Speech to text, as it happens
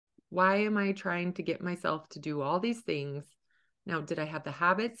Why am I trying to get myself to do all these things? Now, did I have the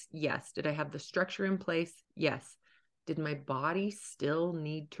habits? Yes. Did I have the structure in place? Yes. Did my body still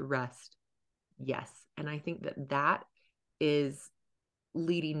need to rest? Yes. And I think that that is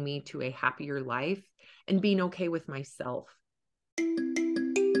leading me to a happier life and being okay with myself.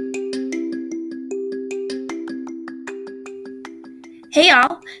 Hey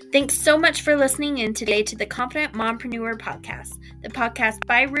y'all, thanks so much for listening in today to the Confident Mompreneur podcast, the podcast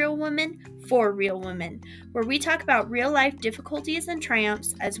by real women for real women, where we talk about real life difficulties and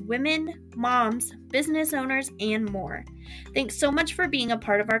triumphs as women, moms, business owners, and more. Thanks so much for being a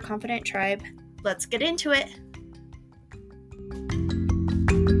part of our Confident tribe. Let's get into it.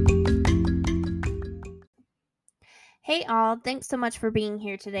 Hey all, thanks so much for being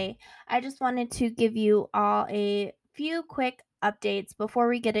here today. I just wanted to give you all a few quick updates before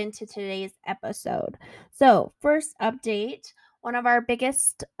we get into today's episode. So, first update, one of our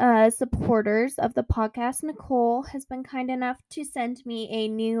biggest supporters of the podcast, Nicole, has been kind enough to send me a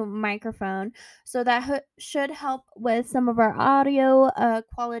new microphone. So that should help with some of our audio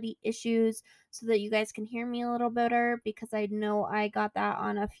quality issues so that you guys can hear me a little better, because I know I got that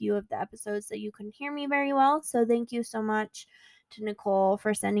on a few of the episodes that you couldn't hear me very well. So thank you so much to Nicole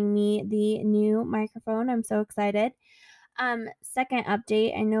for sending me the new microphone. I'm so excited. Second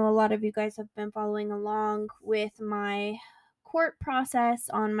update, I know a lot of you guys have been following along with my court process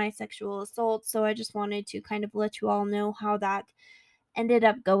on my sexual assault, so I just wanted to kind of let you all know how that ended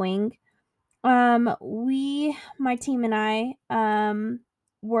up going. My team and I,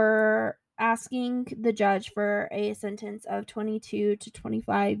 were asking the judge for a sentence of 22 to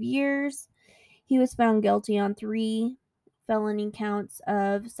 25 years. He was found guilty on 3 felony counts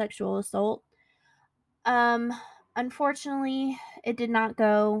of sexual assault. Unfortunately, it did not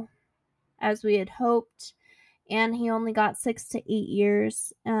go as we had hoped, and he only got 6 to 8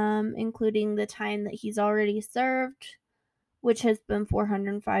 years, including the time that he's already served, which has been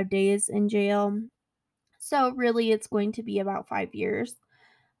 405 days in jail. So really, it's going to be about 5 years.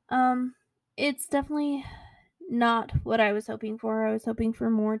 It's definitely not what I was hoping for. I was hoping for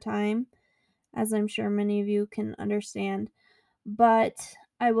more time, as I'm sure many of you can understand. But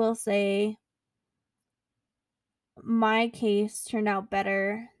I will say my case turned out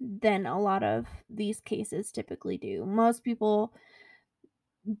better than a lot of these cases typically do. Most people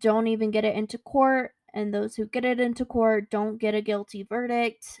don't even get it into court, and those who get it into court don't get a guilty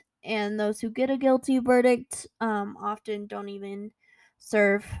verdict, and those who get a guilty verdict often don't even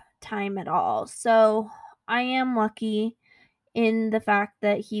serve time at all. So I am lucky in the fact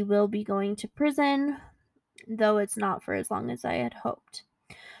that he will be going to prison, though it's not for as long as I had hoped.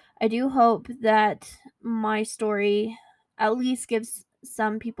 I do hope that my story at least gives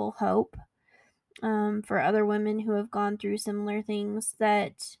some people hope, for other women who have gone through similar things,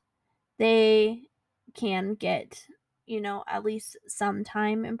 that they can get, at least some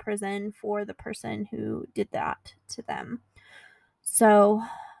time in prison for the person who did that to them. So,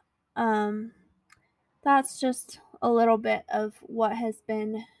 that's just a little bit of what has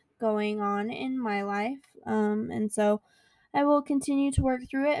been going on in my life. And so I will continue to work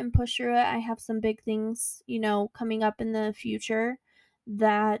through it and push through it. I have some big things, coming up in the future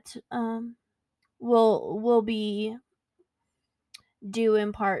that will be due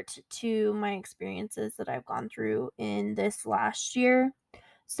in part to my experiences that I've gone through in this last year.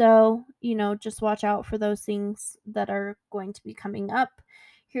 So, just watch out for those things that are going to be coming up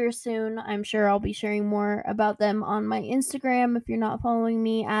here soon. I'm sure I'll be sharing more about them on my Instagram if you're not following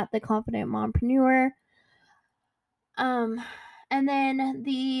me at The Confident Mompreneur. And then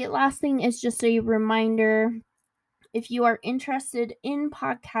the last thing is just a reminder, if you are interested in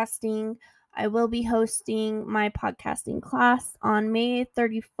podcasting, I will be hosting my podcasting class on May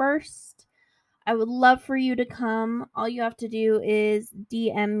 31st. I would love for you to come. All you have to do is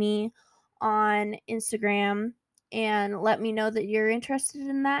DM me on Instagram and let me know that you're interested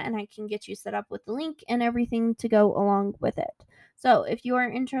in that, and I can get you set up with the link and everything to go along with it. So if you are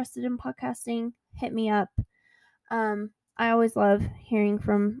interested in podcasting, hit me up. I always love hearing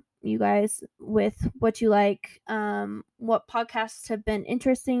from you guys with what you like, what podcasts have been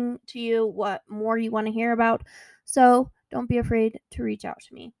interesting to you, what more you want to hear about. So don't be afraid to reach out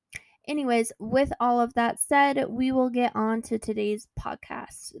to me. Anyways, with all of that said, we will get on to today's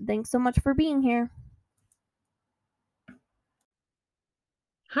podcast. Thanks so much for being here.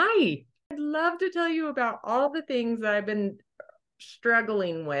 Hi. I'd love to tell you about all the things I've been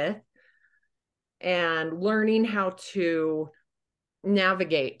struggling with and learning how to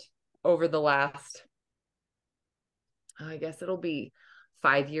navigate over the last, I guess it'll be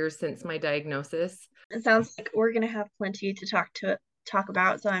 5 years since my diagnosis. It sounds like we're going to have plenty to talk talk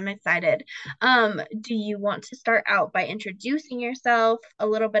about, so I'm excited. Do you want to start out by introducing yourself, a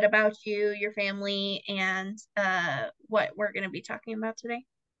little bit about you, your family, and what we're going to be talking about today?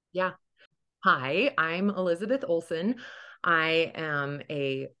 Yeah. Hi, I'm Elizabeth Olsen. I am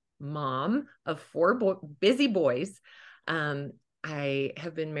a mom of four busy boys. I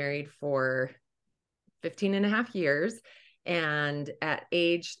have been married for 15 and a half years. And at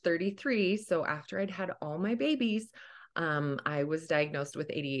age 33, so after I'd had all my babies, I was diagnosed with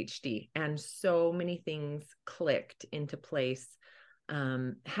ADHD, and so many things clicked into place.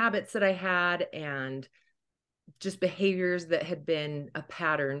 Habits that I had and just behaviors that had been a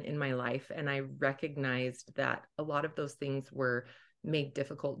pattern in my life. And I recognized that a lot of those things were made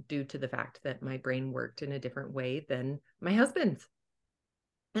difficult due to the fact that my brain worked in a different way than my husband's.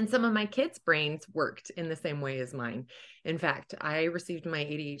 And some of my kids' brains worked in the same way as mine. In fact, I received my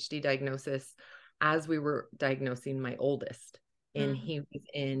ADHD diagnosis as we were diagnosing my oldest, and he was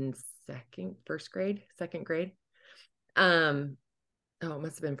in second grade. Oh, it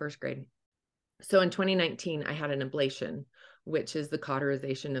must have been first grade. So in 2019, I had an ablation, which is the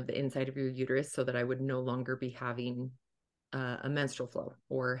cauterization of the inside of your uterus so that I would no longer be having a menstrual flow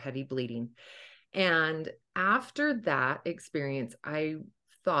or heavy bleeding. And after that experience, I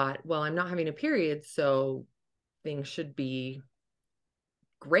thought, well, I'm not having a period, so things should be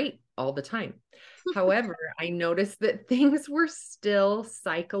great all the time. However, I noticed that things were still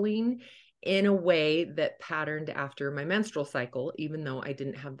cycling in a way that patterned after my menstrual cycle, even though I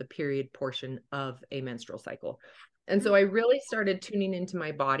didn't have the period portion of a menstrual cycle. And so I really started tuning into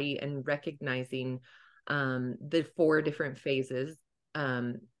my body and recognizing the four different phases.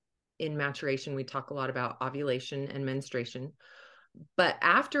 In maturation, we talk a lot about ovulation and menstruation. But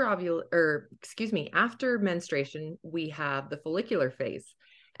after after menstruation, we have the follicular phase.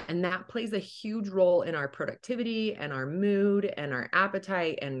 And that plays a huge role in our productivity and our mood and our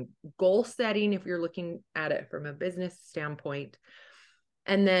appetite and goal setting, if you're looking at it from a business standpoint.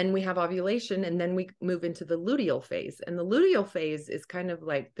 And then we have ovulation, and then we move into the luteal phase. And the luteal phase is kind of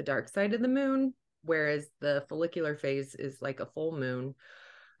like the dark side of the moon, whereas the follicular phase is like a full moon.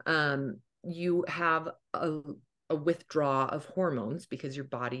 You have a withdrawal of hormones because your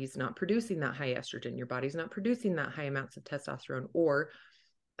body's not producing that high estrogen, your body's not producing that high amounts of testosterone or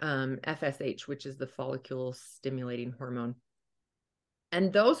FSH, which is the follicle stimulating hormone.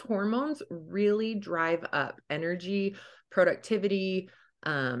 And those hormones really drive up energy, productivity,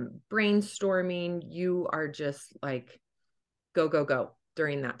 brainstorming. You are just like go, go, go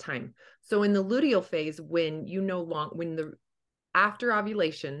during that time. So in the luteal phase, after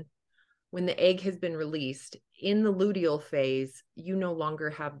ovulation, when the egg has been released in the luteal phase, you no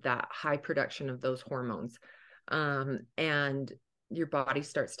longer have that high production of those hormones. And your body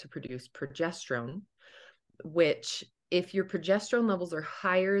starts to produce progesterone, which if your progesterone levels are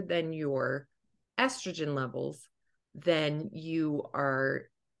higher than your estrogen levels, then you are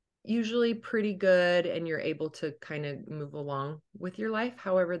usually pretty good and you're able to kind of move along with your life.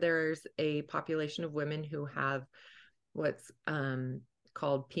 However, there's a population of women who have what's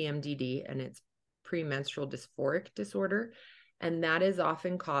called PMDD, and it's premenstrual dysphoric disorder. And that is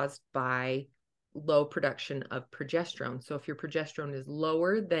often caused by low production of progesterone. So if your progesterone is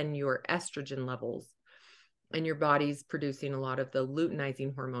lower than your estrogen levels and your body's producing a lot of the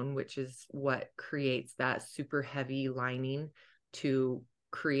luteinizing hormone, which is what creates that super heavy lining to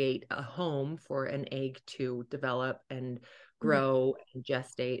create a home for an egg to develop and grow and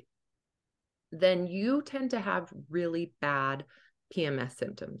gestate, then you tend to have really bad PMS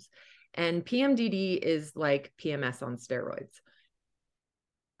symptoms. And PMDD is like PMS on steroids.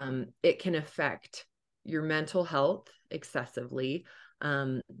 It can affect your mental health excessively.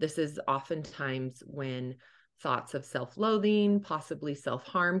 This is oftentimes when thoughts of self-loathing, possibly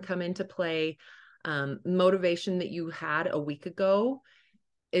self-harm come into play. Motivation that you had a week ago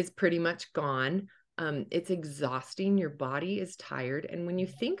is pretty much gone. It's exhausting. Your body is tired. And when you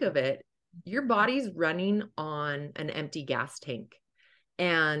think of it, your body's running on an empty gas tank.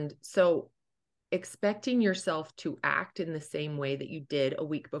 And so expecting yourself to act in the same way that you did a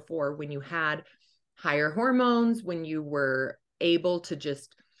week before when you had higher hormones, when you were able to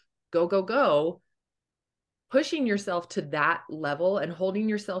just go, go, go, pushing yourself to that level and holding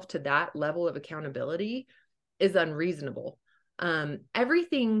yourself to that level of accountability is unreasonable.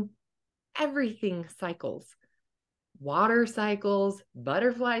 Everything cycles. Water cycles,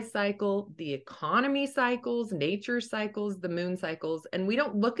 butterfly cycle, the economy cycles, nature cycles, the moon cycles. And we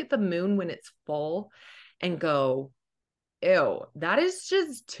don't look at the moon when it's full and go, ew, that is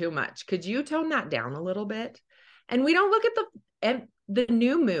just too much. Could you tone that down a little bit? And we don't look at the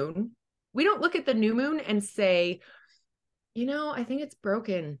new moon. We don't look at the new moon and say, I think it's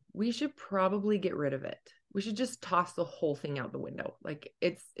broken. We should probably get rid of it. We should just toss the whole thing out the window. Like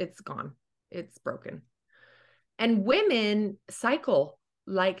it's gone. It's broken. And women cycle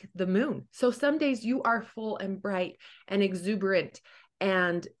like the moon. So some days you are full and bright and exuberant.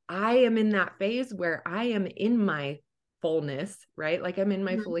 And I am in that phase where I am in my fullness, right? Like I'm in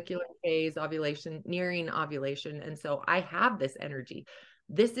my follicular phase, ovulation, nearing ovulation. And so I have this energy.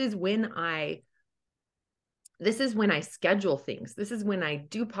 This is when I schedule things. This is when I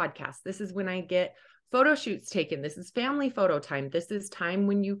do podcasts. This is when I get photo shoots taken. This is family photo time. This is time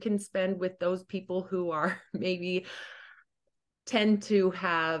when you can spend with those people who are maybe tend to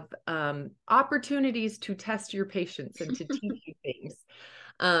have opportunities to test your patience and to teach you things.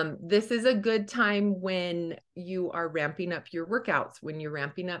 This is a good time when you are ramping up your workouts, when you're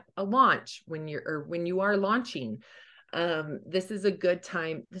ramping up a launch, when you are launching. This is a good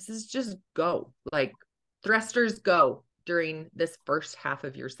time. This is just go, like thrusters go during this first half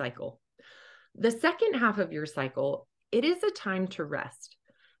of your cycle. The second half of your cycle, it is a time to rest.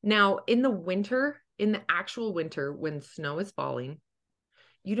 Now, in the actual winter, when snow is falling,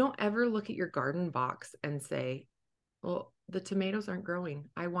 you don't ever look at your garden box and say, well, the tomatoes aren't growing.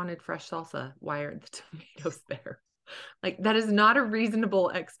 I wanted fresh salsa. Why aren't the tomatoes there? Like that is not a reasonable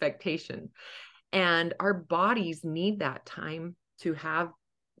expectation. And our bodies need that time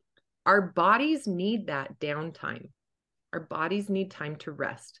our bodies need that downtime. Our bodies need time to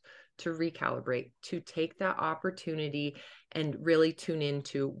rest, to recalibrate, to take that opportunity and really tune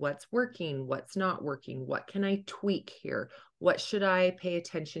into what's working, what's not working, what can I tweak here, what should I pay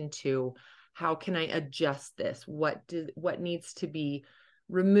attention to, how can I adjust this, what needs to be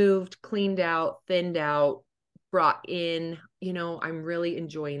removed, cleaned out, thinned out, brought in. I'm really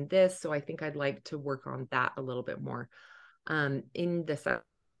enjoying this, so I think I'd like to work on that a little bit more. In the second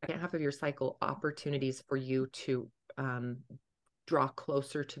half of your cycle, opportunities for you to draw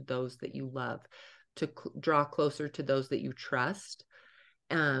closer to those that you love, to draw closer to those that you trust.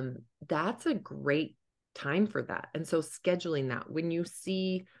 That's a great time for that. And so scheduling that, when you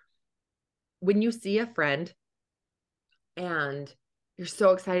see a friend and you're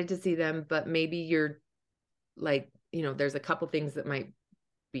so excited to see them, but maybe you're like, there's a couple things that might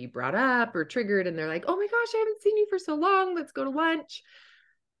be brought up or triggered, and they're like, oh my gosh, I haven't seen you for so long. Let's go to lunch.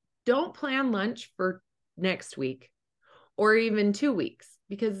 Don't plan lunch for next week or even 2 weeks,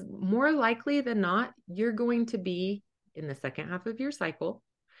 because more likely than not, you're going to be in the second half of your cycle.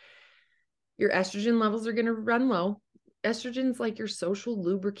 Your estrogen levels are going to run low. Estrogen's like your social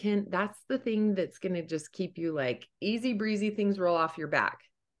lubricant. That's the thing that's going to just keep you like easy breezy, things roll off your back.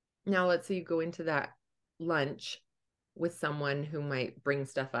 Now, let's say you go into that lunch with someone who might bring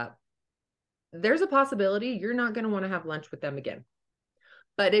stuff up. There's a possibility you're not going to want to have lunch with them again.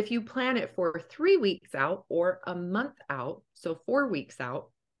 But if you plan it for 3 weeks out or a month out, so 4 weeks out,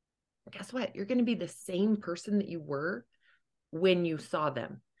 guess what? You're going to be the same person that you were when you saw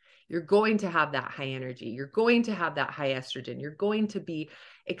them. You're going to have that high energy. You're going to have that high estrogen. You're going to be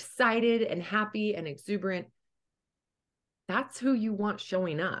excited and happy and exuberant. That's who you want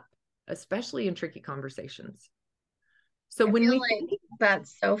showing up, especially in tricky conversations. So I feel like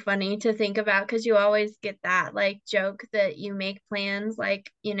that's so funny to think about, because you always get that like joke that you make plans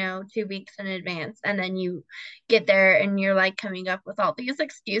like 2 weeks in advance, and then you get there and you're like coming up with all these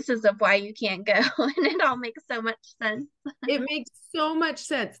excuses of why you can't go, and it all makes so much sense. It makes so much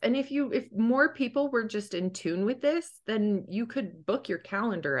sense. And if more people were just in tune with this, then you could book your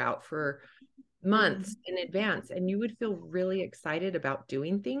calendar out for months in advance, and you would feel really excited about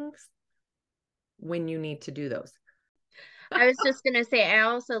doing things when you need to do those. I was just gonna say, I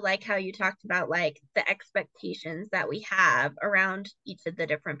also like how you talked about like the expectations that we have around each of the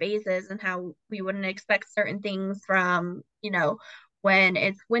different phases, and how we wouldn't expect certain things from, when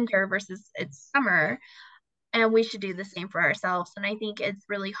it's winter versus it's summer. And we should do the same for ourselves. And I think it's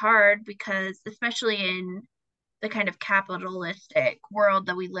really hard because, especially in the kind of capitalistic world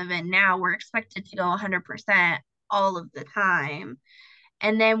that we live in now, we're expected to go 100% all of the time.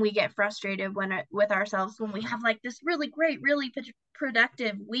 And then we get frustrated with ourselves when we have like this really great, really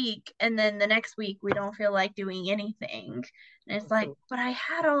productive week, and then the next week we don't feel like doing anything. And it's like, but I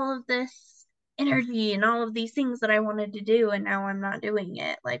had all of this energy and all of these things that I wanted to do, and now I'm not doing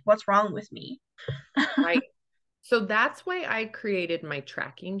it. Like, what's wrong with me? Right. So that's why I created my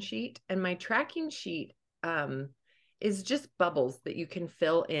tracking sheet. And my tracking sheet is just bubbles that you can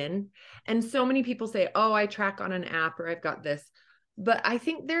fill in. And so many people say, oh, I track on an app, or I've got this. But I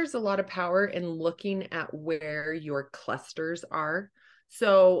think there's a lot of power in looking at where your clusters are.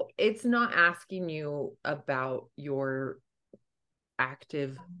 So it's not asking you about your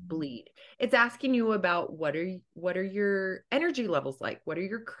active bleed. It's asking you about what are your energy levels like? What are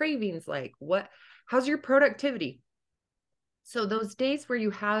your cravings like? How's your productivity? So those days where you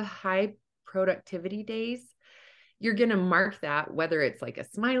have high productivity days, you're going to mark that, whether it's like a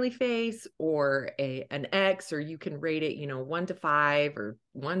smiley face or an X, or you can rate it, 1 to 5 or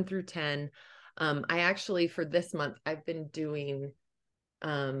 1 through 10. I actually, for this month, I've been doing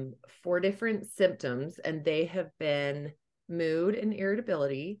 4 different symptoms, and they have been mood and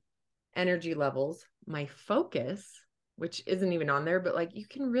irritability, energy levels, my focus, which isn't even on there, but like you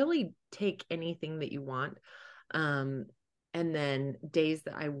can really take anything that you want. And then days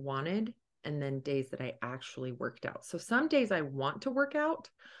that I wanted, and then days that I actually worked out. So some days I want to work out,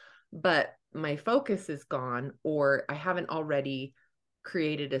 but my focus is gone, or I haven't already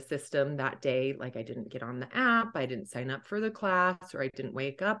created a system that day. Like I didn't get on the app, I didn't sign up for the class, or I didn't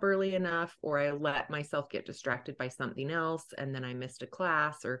wake up early enough, or I let myself get distracted by something else and then I missed a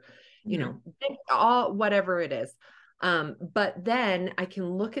class, or, all whatever it is. But then I can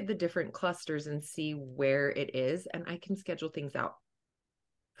look at the different clusters and see where it is, and I can schedule things out.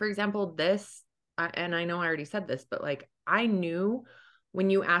 For example, and I know I already said this, but like I knew when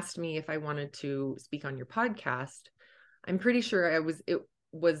you asked me if I wanted to speak on your podcast, I'm pretty sure it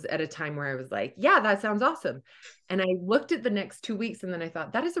was at a time where I was like, yeah, that sounds awesome. And I looked at the next 2 weeks and then I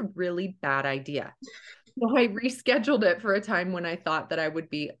thought, that is a really bad idea. So I rescheduled it for a time when I thought that I would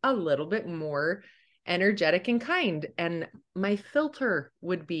be a little bit more energetic and kind, and my filter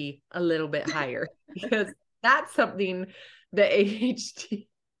would be a little bit higher, because that's something the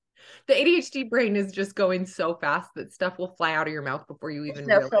ADHD brain is just going so fast that stuff will fly out of your mouth before you even There's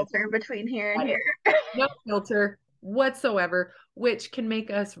no realize. filter between here and here. No filter whatsoever, which can make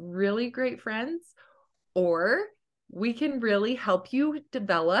us really great friends, or we can really help you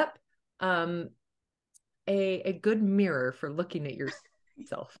develop a good mirror for looking at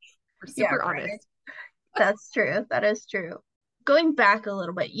yourself. We're super honest. That's true. That is true. Going back a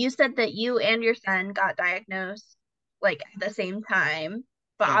little bit, you said that you and your son got diagnosed like at the same time,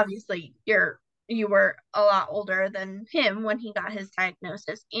 but Yes. obviously you were a lot older than him when he got his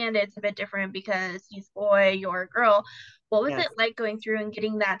diagnosis, and it's a bit different because he's a boy, you're a girl. What was Yes. it like going through and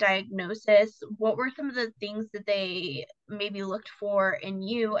getting that diagnosis? What were some of the things that they maybe looked for in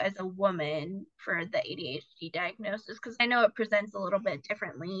you as a woman for the ADHD diagnosis? Because I know it presents a little bit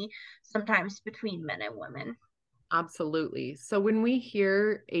differently sometimes between men and women. Absolutely. So when we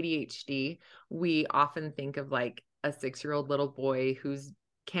hear ADHD, we often think of like a 6-year-old little boy who's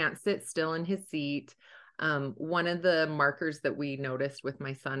can't sit still in his seat. One of the markers that we noticed with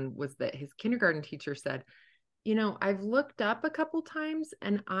my son was that his kindergarten teacher said, I've looked up a couple times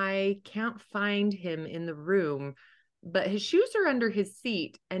and I can't find him in the room, but his shoes are under his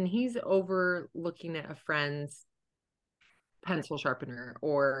seat and he's over looking at a friend's pencil sharpener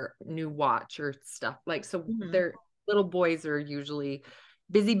or new watch or stuff. Like, so their little boys are usually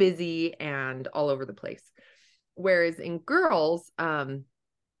busy and all over the place. Whereas in girls,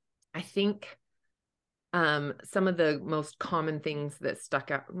 I think some of the most common things that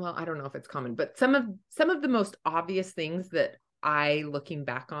stuck out, well, I don't know if it's common, but some of the most obvious things that I, looking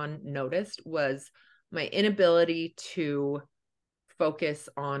back on, noticed was my inability to focus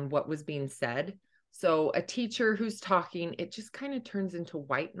on what was being said. So a teacher who's talking, it just kind of turns into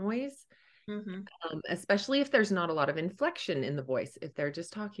white noise. Especially if there's not a lot of inflection in the voice, if they're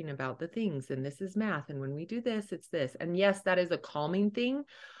just talking about the things and this is math and when we do this, it's this. And yes, that is a calming thing.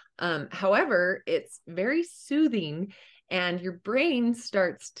 However, it's very soothing and your brain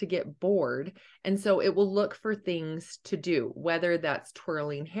starts to get bored. And so it will look for things to do, whether that's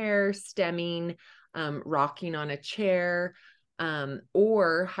twirling hair, stemming, rocking on a chair,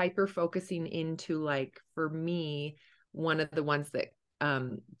 or hyper focusing into, like, for me, one of the ones that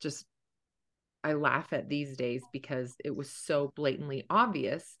just I laugh at these days because it was so blatantly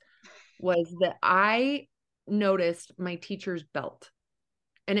obvious, was that I noticed my teacher's belt.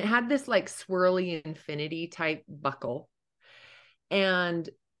 And it had this like swirly infinity type buckle. And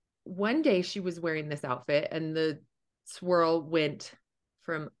one day she was wearing this outfit and the swirl went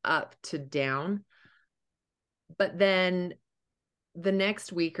from up to down. But then the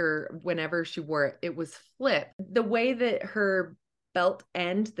next week or whenever she wore it, it was flipped. The way that her belt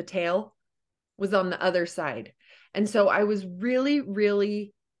end, the tail, was on the other side. And so I was really,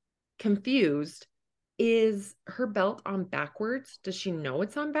 really confused. Is her belt on backwards? Does she know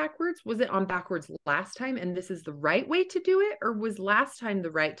it's on backwards? Was it on backwards last time and this is the right way to do it? Or was last time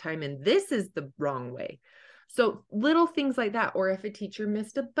the right time and this is the wrong way? So little things like that. Or if a teacher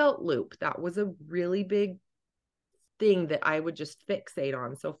missed a belt loop, that was a really big thing that I would just fixate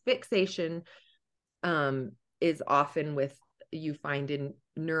on. So fixation is often with you find in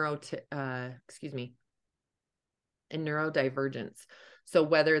neurodivergence. So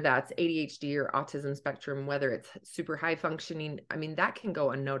whether that's ADHD or autism spectrum, whether it's super high functioning, I mean, that can go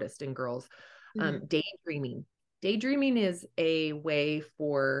unnoticed in girls. Daydreaming. Daydreaming is a way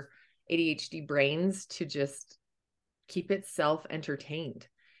for ADHD brains to just keep itself entertained.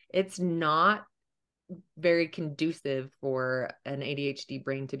 It's not very conducive for an ADHD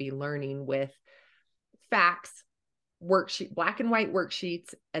brain to be learning with facts, worksheet, black and white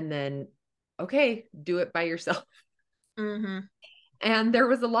worksheets, and then, okay, do it by yourself. And there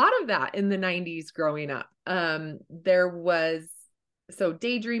was a lot of that in the 90s growing up. So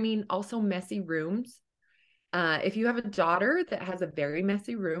daydreaming, also messy rooms. If you have a daughter that has a very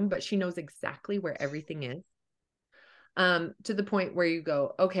messy room, but she knows exactly where everything is, to the point where you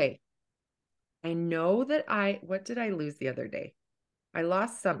go, okay, I know that what did I lose the other day? I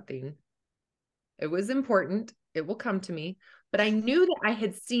lost something. It was important. It will come to me, but I knew that I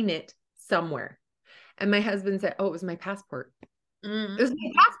had seen it somewhere. And my husband said, oh, it was my passport. It was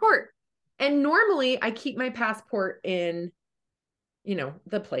my passport. And normally I keep my passport in,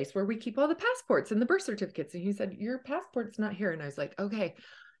 the place where we keep all the passports and the birth certificates. And he said, your passport's not here. And I was like, okay,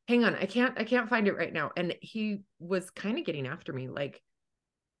 hang on. I can't find it right now. And he was kind of getting after me, like,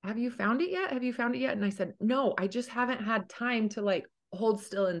 have you found it yet? Have you found it yet? And I said, no, I just haven't had time to like hold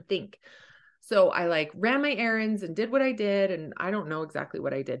still and think. So I like ran my errands and did what I did. And I don't know exactly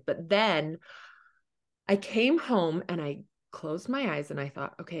what I did, but then I came home and I closed my eyes and I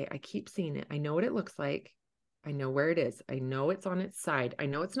thought, okay, I keep seeing it. I know what it looks like. I know where it is. I know it's on its side. I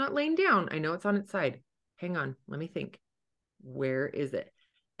know it's not laying down. I know it's on its side. Hang on. Let me think. Where is it?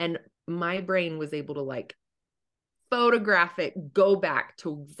 And my brain was able to like photograph it, go back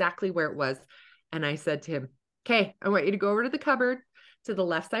to exactly where it was. And I said to him, okay, I want you to go over to the cupboard to the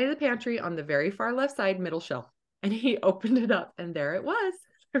left side of the pantry on the very far left side, middle shelf. And he opened it up and there it was.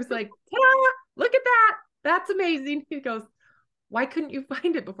 I was like, ta-da, look at that. That's amazing. He goes, why couldn't you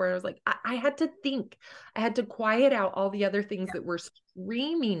find it before? I was like, I had to think. I had to quiet out all the other things that were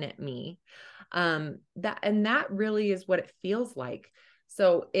screaming at me. That really is what it feels like.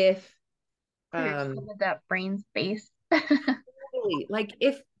 So if that brain space. really, like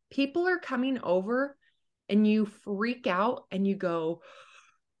if people are coming over and you freak out and you go,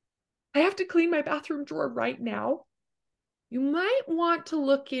 I have to clean my bathroom drawer right now, you might want to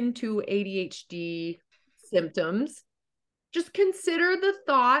look into ADHD symptoms. Just consider the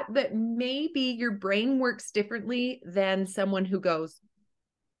thought that maybe your brain works differently than someone who goes,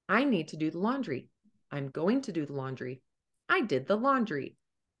 I need to do the laundry. I'm going to do the laundry. I did the laundry.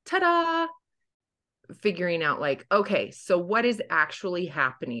 Ta-da! Figuring out like, okay, so what is actually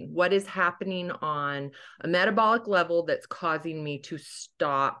happening? What is happening on a metabolic level that's causing me to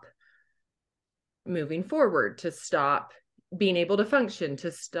stop moving forward, to stop being able to function,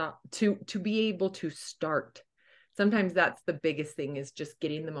 to stop, to be able to start. Sometimes that's the biggest thing, is just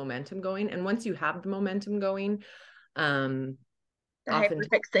getting the momentum going. And once you have the momentum going, the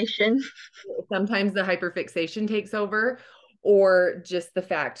hyperfixation. Sometimes the hyperfixation takes over, or just the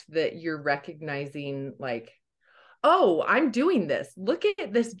fact that you're recognizing like, oh, I'm doing this. Look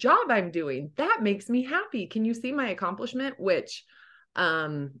at this job I'm doing. That makes me happy. Can you see my accomplishment? Which,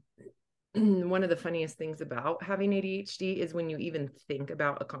 one of the funniest things about having ADHD is when you even think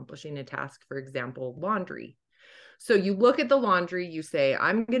about accomplishing a task, for example, laundry. So you look at the laundry, you say,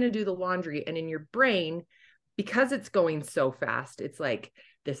 I'm going to do the laundry. And in your brain, because it's going so fast, it's like,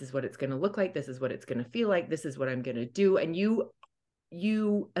 this is what it's going to look like. This is what it's going to feel like. This is what I'm going to do. And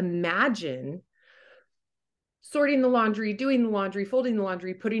you imagine sorting the laundry, doing the laundry, folding the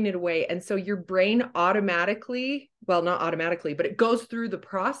laundry, putting it away. And so your brain automatically, well, not automatically, but it goes through the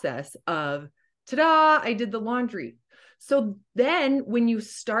process of, ta-da, I did the laundry. So then when you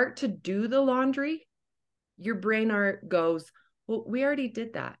start to do the laundry, your brain goes, well, we already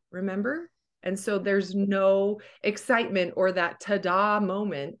did that, remember? And so there's no excitement or that ta-da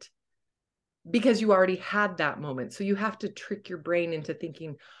moment because you already had that moment. So you have to trick your brain into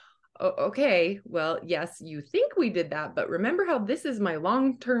thinking, okay, well, yes, you think we did that, but remember how this is my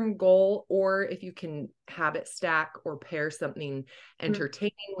long-term goal. Or if you can habit stack or pair something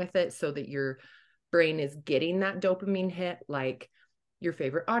entertaining with it so that your brain is getting that dopamine hit, like your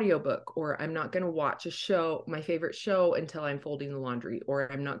favorite audiobook, or I'm not going to watch my favorite show until I'm folding the laundry,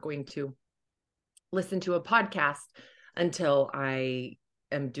 or I'm not going to listen to a podcast until I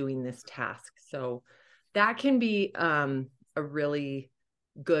am doing this task. So that can be a really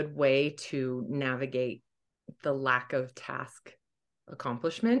good way to navigate the lack of task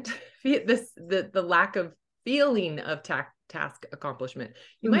accomplishment, the lack of feeling of task accomplishment.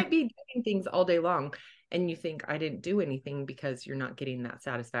 You might be doing things all day long and you think, I didn't do anything, because you're not getting that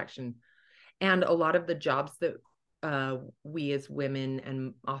satisfaction. And a lot of the jobs that we as women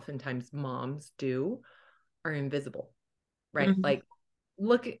and oftentimes moms do are invisible, right? Like,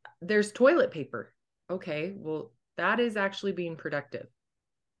 look, there's toilet paper. Okay, well, that is actually being productive.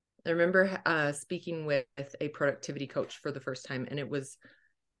 I remember speaking with a productivity coach for the first time, and it was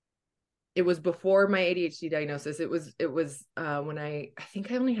before my ADHD diagnosis. It was when I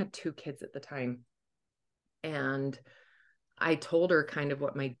think I only had 2 kids at the time. And I told her kind of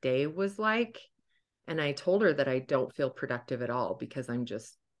what my day was like. And I told her that I don't feel productive at all, because I'm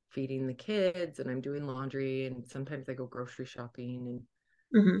just feeding the kids and I'm doing laundry, and sometimes I go grocery shopping,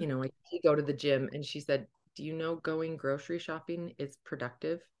 and I go to the gym. And she said, do you know going grocery shopping is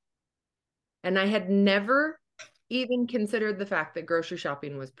productive? And I had never even considered the fact that grocery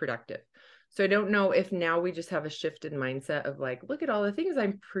shopping was productive. So I don't know if now we just have a shift in mindset of like, look at all the things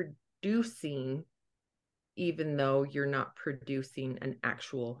I'm producing, even though you're not producing an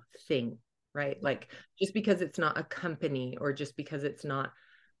actual thing, right? Like, just because it's not a company, or just because it's not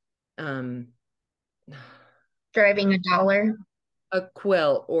driving a dollar, a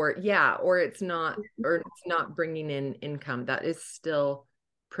quill, or it's not bringing in income, that is still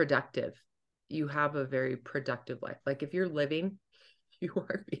productive. You have a very productive life. Like, if you're living, you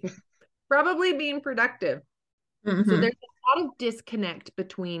are probably being productive. So there's a lot of disconnect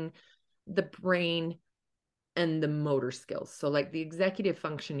between the brain and the motor skills. So like the executive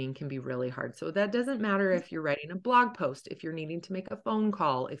functioning can be really hard. So that doesn't matter if you're writing a blog post, if you're needing to make a phone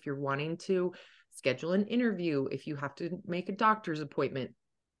call, if you're wanting to schedule an interview, if you have to make a doctor's appointment.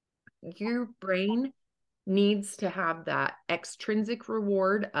 Your brain needs to have that extrinsic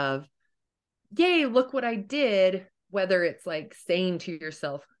reward of, yay, look what I did. Whether it's like saying to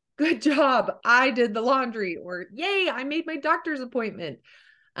yourself, good job, I did the laundry, or yay, I made my doctor's appointment.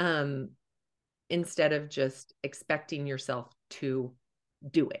 Instead of just expecting yourself to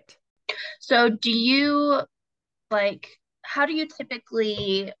do it. So how do you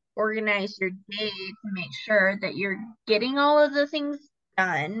typically organize your day to make sure that you're getting all of the things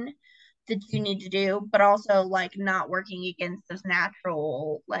done that you need to do, but also like not working against those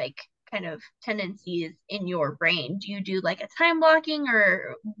natural like kind of tendencies in your brain? Do you do like a time blocking,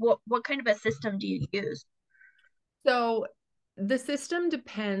 or what kind of a system do you use? So the system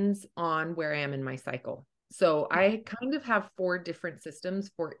depends on where I am in my cycle. So I kind of have 4 different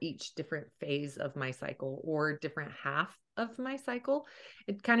systems for each different phase of my cycle, or different half of my cycle.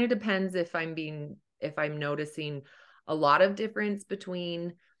 It kind of depends if I'm noticing a lot of difference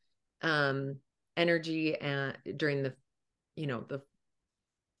between energy and during the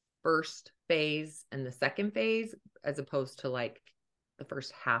first phase and the second phase, as opposed to like the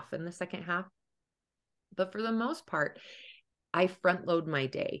first half and the second half. But for the most part, I front load my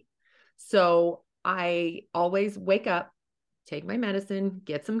day. So I always wake up, take my medicine,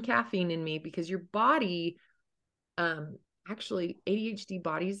 get some caffeine in me, because your body, actually ADHD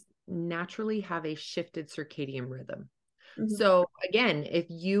bodies naturally have a shifted circadian rhythm. So again, if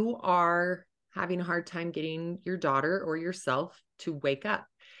you are having a hard time getting your daughter or yourself to wake up,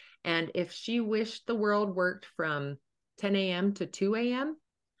 and if she wished the world worked from 10 a.m. to 2 a.m.,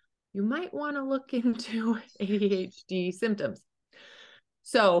 you might want to look into ADHD symptoms.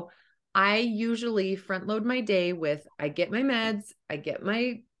 So I usually front load my day with, I get my meds, I get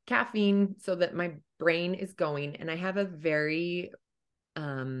my caffeine so that my brain is going, and I have a very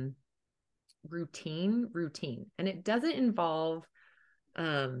routine. And it doesn't involve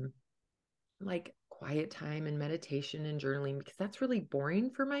like quiet time and meditation and journaling, because that's really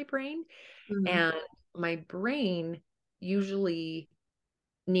boring for my brain. And my brain usually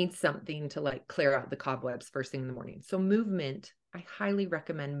needs something to like clear out the cobwebs first thing in the morning. So movement, I highly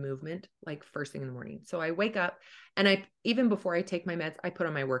recommend movement like first thing in the morning. So I wake up, and even before I take my meds, I put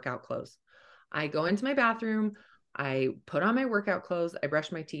on my workout clothes. I go into my bathroom, I put on my workout clothes, I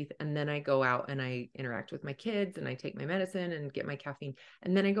brush my teeth, and then I go out and I interact with my kids, and I take my medicine and get my caffeine.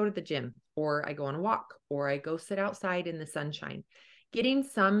 And then I go to the gym, or I go on a walk, or I go sit outside in the sunshine. Getting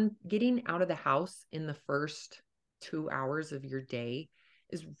out of the house in the first 2 hours of your day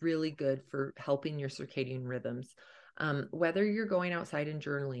is really good for helping your circadian rhythms. Whether you're going outside and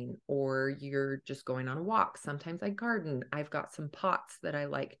journaling, or you're just going on a walk. Sometimes I garden. I've got some pots that I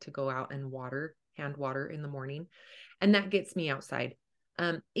like to go out and hand water in the morning, and that gets me outside.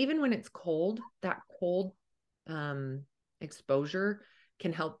 Even when it's cold, that cold exposure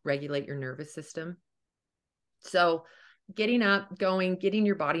can help regulate your nervous system. So getting up, going, getting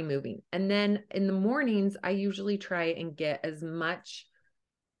your body moving. And then in the mornings, I usually try and get as much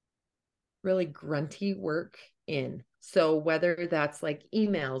really grunty work in. So whether that's like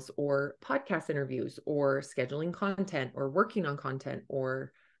emails or podcast interviews or scheduling content or working on content,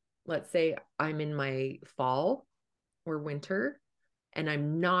 or let's say I'm in my fall or winter and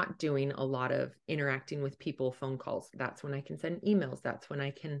I'm not doing a lot of interacting with people, phone calls, that's when I can send emails. That's when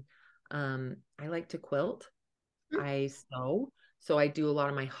I can, I like to quilt. I sew. So I do a lot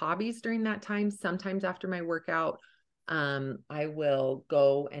of my hobbies during that time. Sometimes after my workout, I will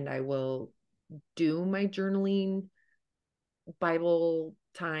go and I will do my journaling, Bible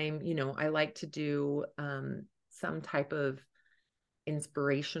time. I like to do some type of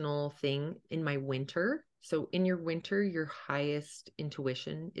inspirational thing in my winter. So in your winter, your highest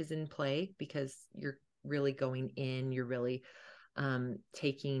intuition is in play because you're really going in, you're really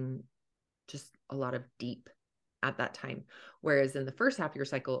taking just a lot of deep at that time. Whereas in the first half of your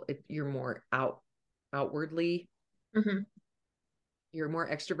cycle, you're more outwardly, you're more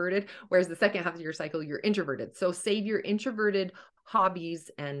extroverted. Whereas the second half of your cycle, you're introverted. So save your introverted hobbies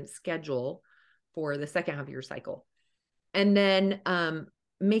and schedule for the second half of your cycle. And then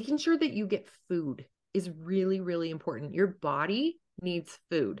making sure that you get food is really, really important. Your body needs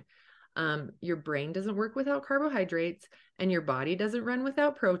food. Your brain doesn't work without carbohydrates, and your body doesn't run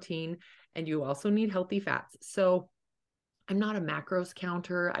without protein. And you also need healthy fats. So I'm not a macros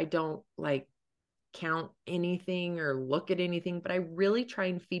counter. I don't like count anything or look at anything, but I really try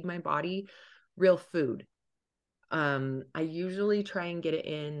and feed my body real food. I usually try and get it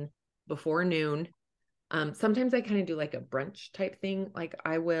in before noon. Sometimes I kind of do like a brunch type thing. Like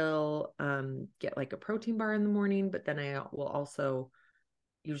I will get like a protein bar in the morning, but then I will also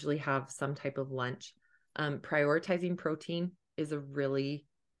usually have some type of lunch. Prioritizing protein is a really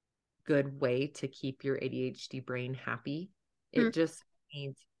good way to keep your ADHD brain happy. It just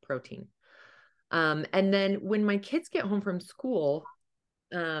needs protein. And then when my kids get home from school,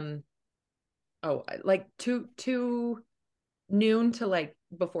 like two noon to like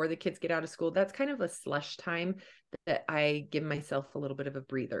before the kids get out of school, that's kind of a slush time that I give myself a little bit of a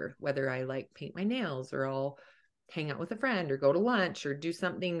breather, whether I like paint my nails or I'll hang out with a friend or go to lunch or do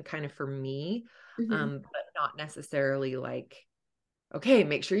something kind of for me, but not necessarily like, okay,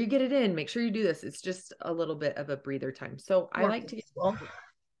 make sure you get it in, make sure you do this. It's just a little bit of a breather time. So I like to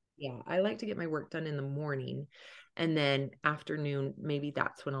get my work done in the morning, and then afternoon, maybe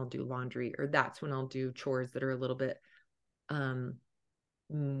that's when I'll do laundry, or that's when I'll do chores that are a little bit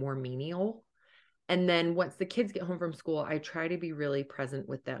more menial. And then once the kids get home from school, I try to be really present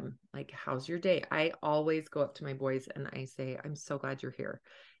with them. Like, how's your day? I always go up to my boys and I say, I'm so glad you're here.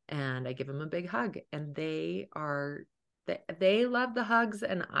 And I give them a big hug, and they love the hugs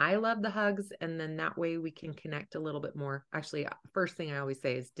and I love the hugs. And then that way we can connect a little bit more. Actually, first thing I always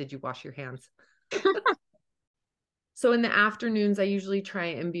say is, did you wash your hands? So in the afternoons, I usually try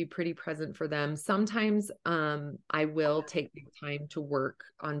and be pretty present for them. Sometimes I will take time to work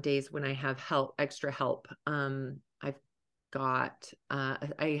on days when I have extra help. I've got,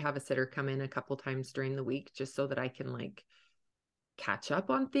 I have a sitter come in a couple times during the week just so that I can like catch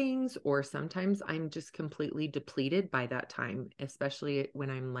up on things, or sometimes I'm just completely depleted by that time, especially when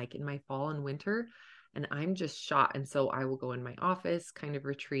I'm like in my fall and winter and I'm just shot. And so I will go in my office, kind of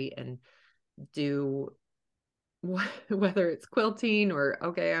retreat and do whether it's quilting or,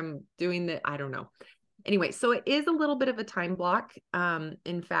 okay, I'm doing that. I don't know. Anyway, so it is a little bit of a time block.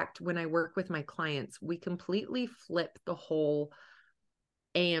 In fact, when I work with my clients, we completely flip the whole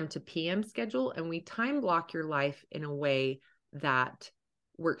AM to PM schedule, and we time block your life in a way that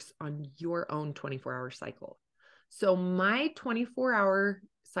works on your own 24-hour cycle. So my 24-hour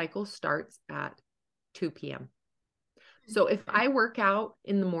cycle starts at 2 p.m. So if I work out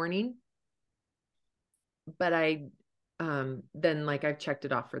in the morning, but I then like I've checked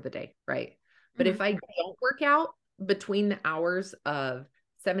it off for the day, right? But if I don't work out between the hours of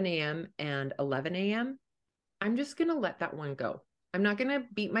 7 a.m. and 11 a.m., I'm just going to let that one go. I'm not going to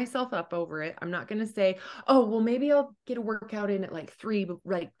beat myself up over it. I'm not going to say, oh, well, maybe I'll get a workout in at like 3,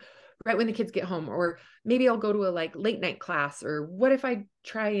 right when the kids get home, or maybe I'll go to a like late night class, or what if I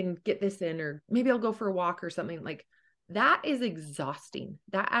try and get this in, or maybe I'll go for a walk or something. Like, that is exhausting.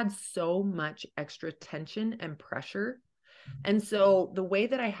 That adds so much extra tension and pressure. And so the way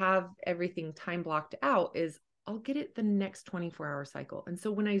that I have everything time blocked out is I'll get it the next 24-hour cycle. And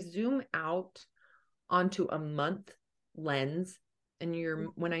so when I zoom out onto a month lens, and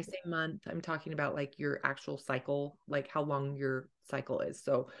when I say month, I'm talking about like your actual cycle, like how long your cycle is.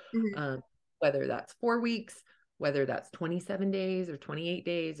 So whether that's 4 weeks, whether that's 27 days or 28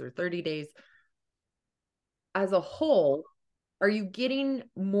 days or 30 days, as a whole, are you getting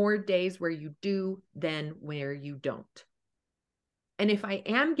more days where you do than where you don't? And if I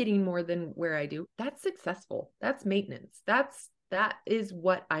am getting more than where I do, that's successful. That's maintenance. That is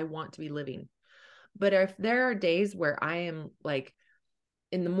what I want to be living. But if there are days where I am like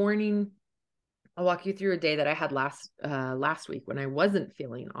in the morning, I'll walk you through a day that I had last week when I wasn't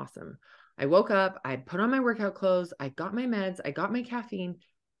feeling awesome. I woke up, I put on my workout clothes, I got my meds, I got my caffeine,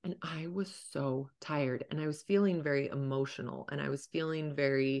 and I was so tired and I was feeling very emotional and I was feeling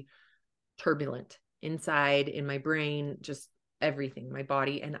very turbulent inside in my brain, just everything, my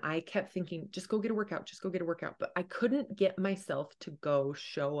body. And I kept thinking, just go get a workout, just go get a workout. But I couldn't get myself to go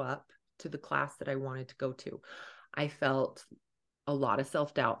show up to the class that I wanted to go to. I felt a lot of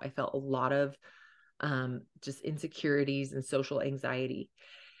self-doubt. I felt a lot of just insecurities and social anxiety.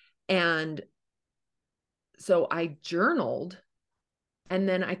 And so I journaled, and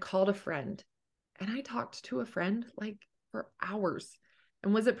then I called a friend, and I talked to a friend like for hours.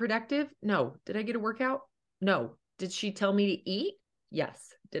 And was it productive? No. Did I get a workout? No. Did she tell me to eat?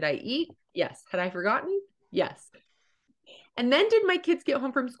 Yes. Did I eat? Yes. Had I forgotten? Yes. And then did my kids get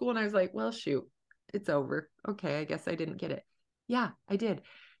home from school? And I was like, well, shoot, it's over. Okay, I guess I didn't get it. Yeah, I did.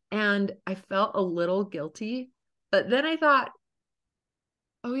 And I felt a little guilty. But then I thought,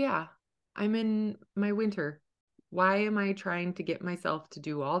 oh, yeah, I'm in my winter. Why am I trying to get myself to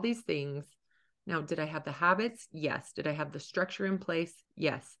do all these things? Now, did I have the habits? Yes. Did I have the structure in place?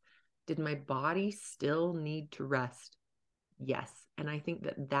 Yes. Did my body still need to rest? Yes. And I think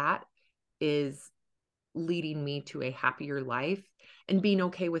that is leading me to a happier life and being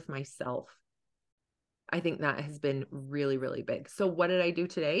okay with myself. I think that has been really, really big. So what did I do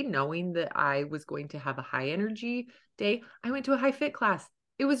today? Knowing that I was going to have a high energy day, I went to a high fit class.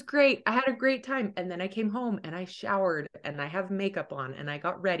 It was great. I had a great time. And then I came home and I showered and I have makeup on and I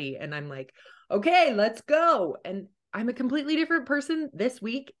got ready and I'm like, okay, let's go. And I'm a completely different person this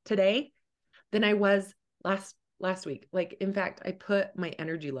week, today, than I was last week. Like, in fact, I put my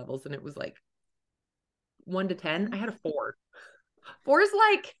energy levels and it was like 1 to 10. I had a 4. 4 is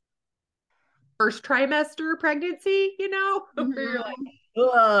like first trimester pregnancy, where you're like,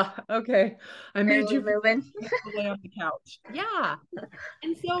 ugh, okay, I made you moving lay on the couch. Yeah.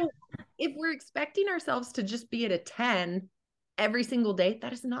 And so if we're expecting ourselves to just be at a 10 every single day,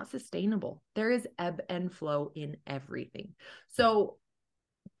 that is not sustainable. There is ebb and flow in everything. So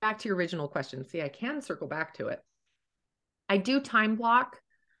back to your original question. See, I can circle back to it. I do time block,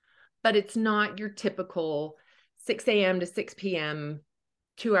 but it's not your typical 6 a.m. to 6 p.m.,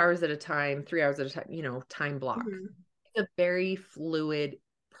 2 hours at a time, 3 hours at a time, time block. Mm-hmm. It's a very fluid,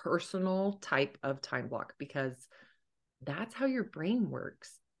 personal type of time block because that's how your brain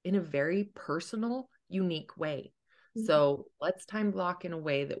works in a very personal, unique way. Mm-hmm. So let's time block in a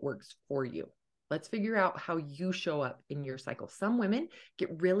way that works for you. Let's figure out how you show up in your cycle. Some women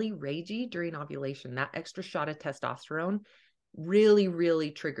get really ragey during ovulation. That extra shot of testosterone really,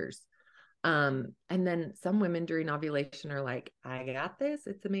 really triggers. And then some women during ovulation are like, I got this.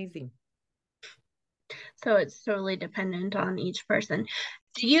 It's amazing. So it's totally dependent on each person.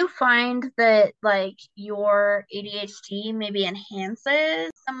 Do you find that like your ADHD maybe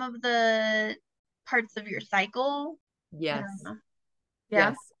enhances some of the parts of your cycle? Yes. Yeah.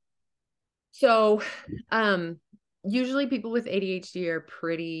 Yes. So, usually people with ADHD are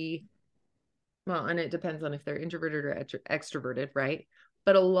pretty, well, and it depends on if they're introverted or extroverted, right?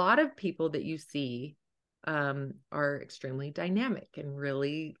 But a lot of people that you see are extremely dynamic and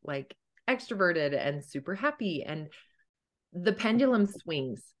really like extroverted and super happy. And the pendulum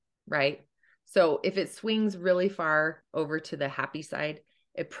swings, right? So if it swings really far over to the happy side,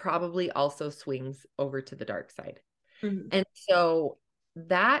 it probably also swings over to the dark side. Mm-hmm. And so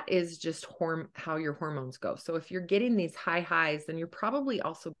that is just how your hormones go. So if you're getting these high highs, then you're probably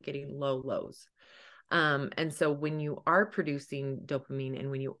also getting low lows. And so when you are producing dopamine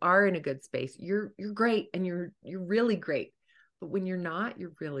and when you are in a good space, you're great and you're really great. But when you're not,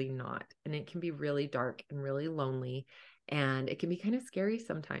 you're really not. And it can be really dark and really lonely. And it can be kind of scary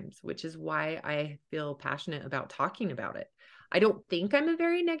sometimes, which is why I feel passionate about talking about it. I don't think I'm a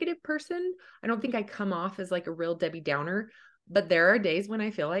very negative person. I don't think I come off as like a real Debbie Downer, but there are days when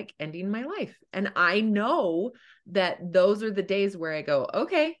I feel like ending my life. And I know that those are the days where I go,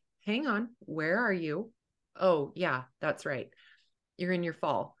 okay, hang on, where are you? Oh, yeah, that's right. You're in your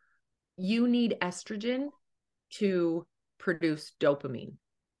fall. You need estrogen to produce dopamine.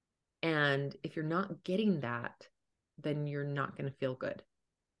 And if you're not getting that, then you're not going to feel good.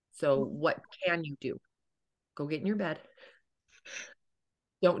 So what can you do? Go get in your bed.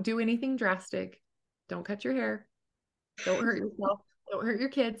 Don't do anything drastic. Don't cut your hair. Don't hurt yourself. Don't hurt your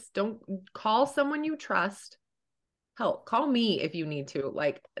kids. Don't call someone you trust. Help. Call me if you need to.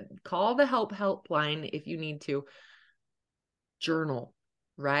 Like, call the helpline if you need to. journal,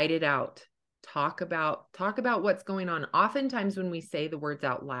 write it out, talk about what's going on. Oftentimes when we say the words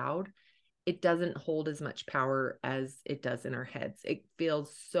out loud, it doesn't hold as much power as it does in our heads. It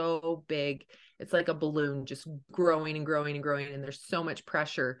feels so big. It's like a balloon just growing and growing and growing, and there's so much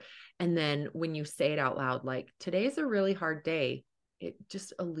pressure. And then when you say it out loud, like, today's a really hard day, it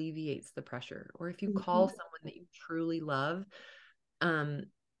just alleviates the pressure. Or if you call someone that you truly love,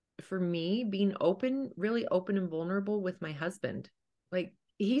 for me, being open, really open and vulnerable with my husband, like,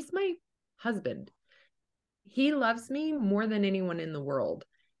 he's my husband. He loves me more than anyone in the world.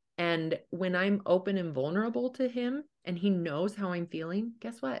 And when I'm open and vulnerable to him and he knows how I'm feeling,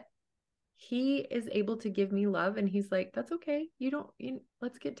 guess what? He is able to give me love, and he's like, that's okay.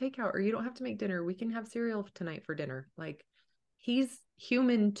 Let's get takeout, or you don't have to make dinner. We can have cereal tonight for dinner. Like, he's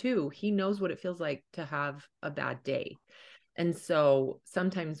human too. He knows what it feels like to have a bad day. And so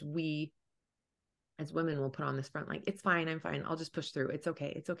sometimes we as women will put on this front, like, it's fine. I'm fine. I'll just push through. It's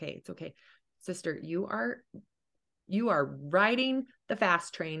okay. It's okay. It's okay. Sister, you are riding the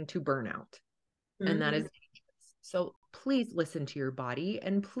fast train to burnout. And that is dangerous. So please listen to your body,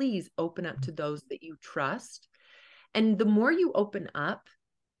 and please open up to those that you trust. And the more you open up,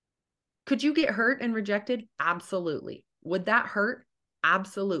 could you get hurt and rejected? Absolutely. Would that hurt?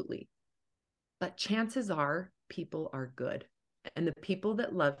 Absolutely. But chances are people are good. And the people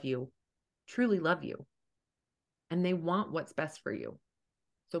that love you truly love you. And they want what's best for you.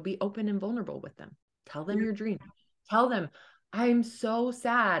 So be open and vulnerable with them. Tell them your dream. Tell them, I'm so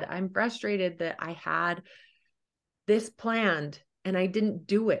sad. I'm frustrated that I had this planned and I didn't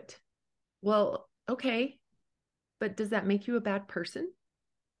do it. Well, okay. But does that make you a bad person?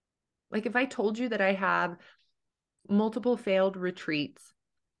 Like, if I told you that I have multiple failed retreats,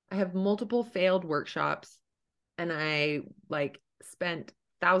 I have multiple failed workshops, and I spent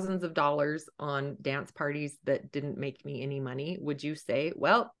thousands of dollars on dance parties that didn't make me any money, would you say,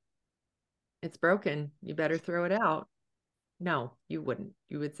 well, it's broken, you better throw it out? No, you wouldn't.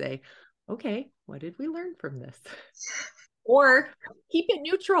 You would say, okay, what did we learn from this? Or keep it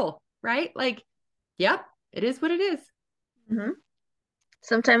neutral, right? Like, yep, it is what it is.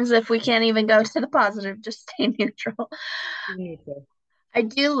 Sometimes if we can't even go to the positive, just stay neutral. I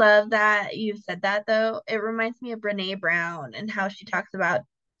do love that you said that, though. It reminds me of Brene Brown and how she talks about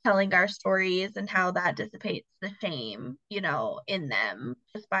telling our stories and how that dissipates the shame, in them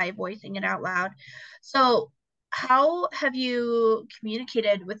just by voicing it out loud. So, how have you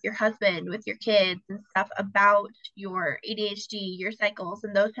communicated with your husband, with your kids and stuff about your ADHD, your cycles,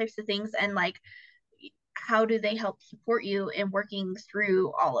 and those types of things? And how do they help support you in working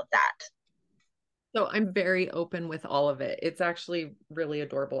through all of that? So I'm very open with all of it. It's actually really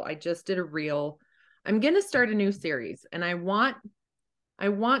adorable. I just did a reel. I'm going to start a new series, and I want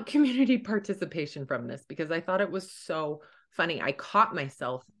community participation from this because I thought it was so funny. I caught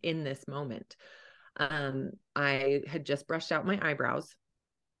myself in this moment. I had just brushed out my eyebrows,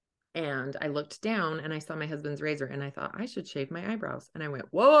 and I looked down and I saw my husband's razor, and I thought I should shave my eyebrows. And I went,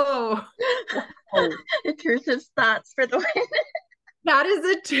 whoa. Here's his thoughts for the win. That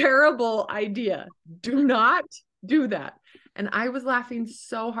is a terrible idea. Do not do that. And I was laughing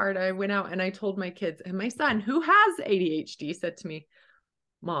so hard. I went out and I told my kids, and my son, who has ADHD, said to me,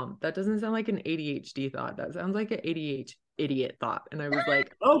 Mom, that doesn't sound like an ADHD thought. That sounds like an ADHD idiot thought. And I was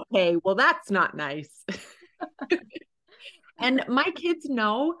like, okay, well, that's not nice. And my kids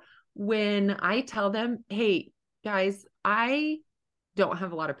know when I tell them, hey, guys, I don't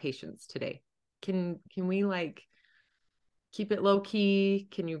have a lot of patience today. Can we keep it low key?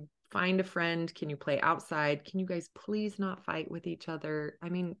 Can you find a friend? Can you play outside? Can you guys please not fight with each other? I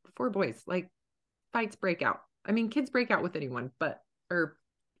mean, 4 boys, fights break out. I mean, kids break out with anyone,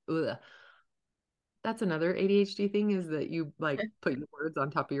 that's another ADHD thing, is that you put your words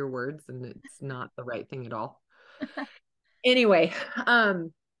on top of your words, and it's not the right thing at all. Anyway,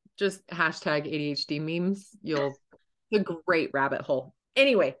 just hashtag ADHD memes. It's a great rabbit hole.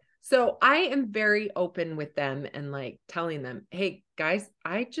 Anyway, so I am very open with them and telling them, hey guys,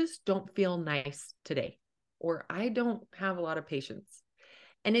 I just don't feel nice today, or I don't have a lot of patience.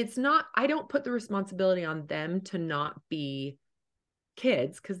 And I don't put the responsibility on them to not be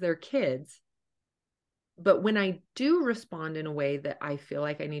kids, because they're kids. But when I do respond in a way that I feel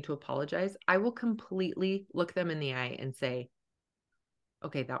like I need to apologize, I will completely look them in the eye and say,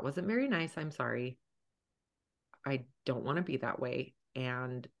 okay, that wasn't very nice. I'm sorry. I don't want to be that way.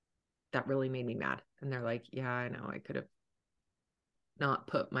 And that really made me mad. And they're like, yeah, I know. I could have not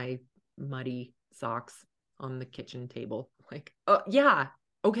put my muddy socks on the kitchen table. Oh yeah,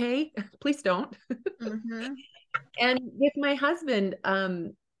 okay, please don't. And with my husband,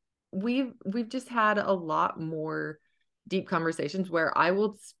 we've just had a lot more deep conversations where I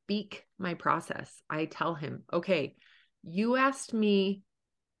will speak my process. I tell him, okay, you asked me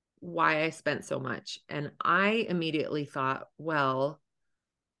why I spent so much. And I immediately thought, well,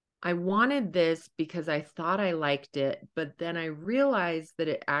 I wanted this because I thought I liked it, but then I realized that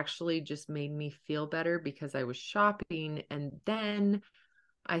it actually just made me feel better because I was shopping. And then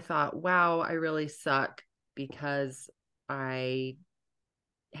I thought, wow, I really suck because I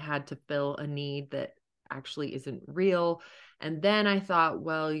had to fill a need that actually isn't real. And then I thought,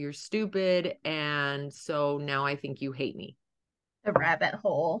 well, you're stupid. And so now I think you hate me. The rabbit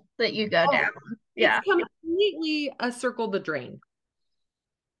hole that you go down. It's Yeah. completely a circle the drain.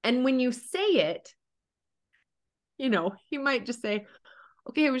 And when you say it, you might just say,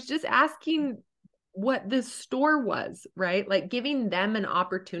 okay, I was just asking what this store was, right? Like giving them an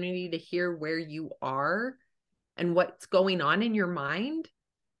opportunity to hear where you are and what's going on in your mind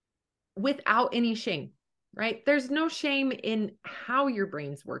without any shame, right? There's no shame in how your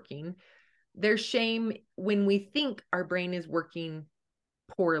brain's working. There's shame when we think our brain is working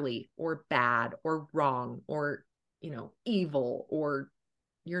poorly or bad or wrong or, evil or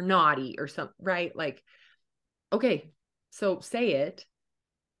you're naughty or something, right? Like, okay, so say it.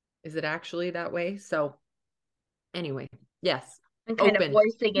 Is it actually that way? So anyway, yes. And kind of Open.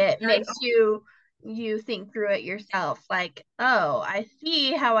 voicing it makes you think through it yourself. Like, oh, I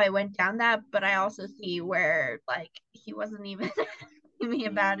see how I went down that, but I also see where like he wasn't even asking me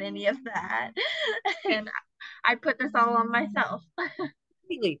about any of that. And I put this all on myself.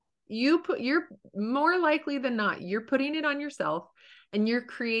 Completely. You're more likely than not, you're putting it on yourself and you're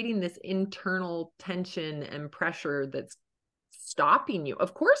creating this internal tension and pressure that's stopping you.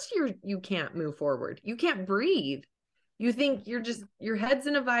 Of course you can't move forward. You can't breathe. You think your head's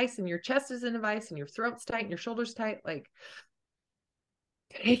in a vice and your chest is in a vice and your throat's tight and your shoulders tight. Like,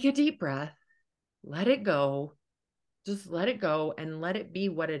 take a deep breath, let it go. Just let it go and let it be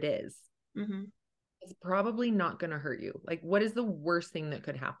what it is. Mm-hmm. It's probably not going to hurt you. Like, what is the worst thing that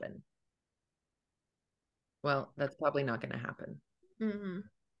could happen? Well, that's probably not going to happen. Mm-hmm.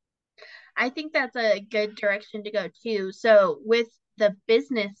 I think that's a good direction to go too. So with the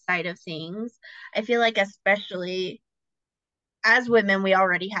business side of things, I feel like especially as women, we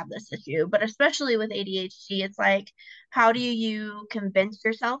already have this issue, but especially with ADHD, it's like, how do you convince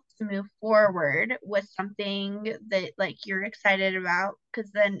yourself to move forward with something that like you're excited about? Because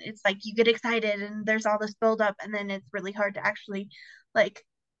then it's like you get excited and there's all this buildup, and then it's really hard to actually like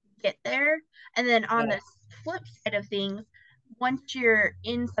get there. And then on the flip side of things, once you're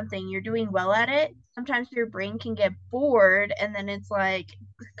in something, you're doing well at it, sometimes your brain can get bored and then it's like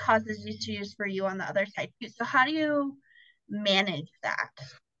causes issues for you on the other side too. So how do you manage that?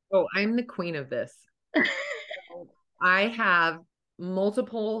 Oh, I'm the queen of this. I have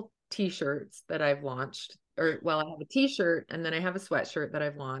multiple t-shirts that I've launched, I have a t-shirt and then I have a sweatshirt that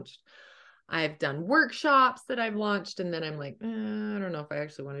I've launched. I've done workshops that I've launched, and then I'm like, I don't know if I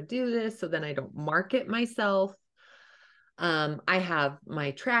actually want to do this. So then I don't market myself. I have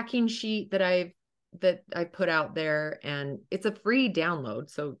my tracking sheet that I put out there, and it's a free download.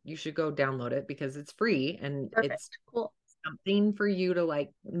 So you should go download it because it's free and Perfect. it's Cool. something for you to like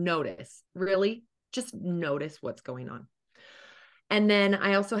notice, really just notice what's going on. And then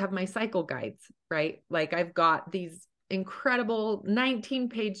I also have my cycle guides, right? Like I've got these incredible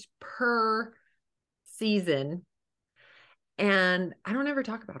 19-page per season, and I don't ever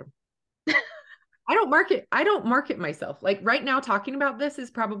talk about them. I don't market myself. Like right now, talking about this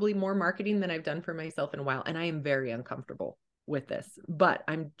is probably more marketing than I've done for myself in a while. And I am very uncomfortable with this, but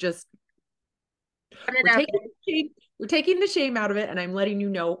I'm just, we're taking the shame out of it. And I'm letting you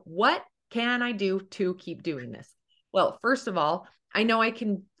know, what can I do to keep doing this? Well, first of all, I know I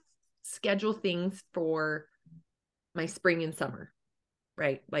can schedule things for my spring and summer,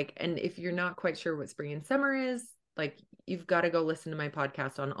 right? Like, and if you're not quite sure what spring and summer is, like you've got to go listen to my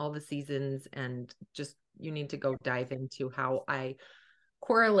podcast on all the seasons, and just you need to go dive into how I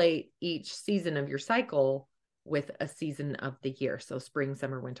correlate each season of your cycle with a season of the year. So spring,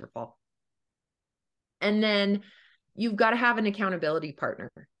 summer, winter, fall. And then you've got to have an accountability partner.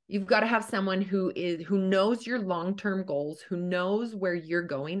 You've got to have someone who knows your long-term goals, who knows where you're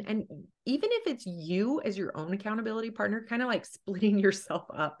going. And even if it's you as your own accountability partner, kind of like splitting yourself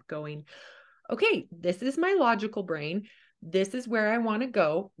up, going, okay, this is my logical brain. This is where I want to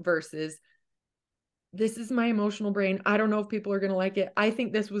go versus this is my emotional brain. I don't know if people are going to like it. I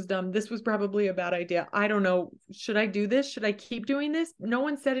think this was dumb. This was probably a bad idea. I don't know. Should I do this? Should I keep doing this? No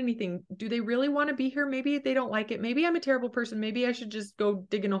one said anything. Do they really want to be here? Maybe they don't like it. Maybe I'm a terrible person. Maybe I should just go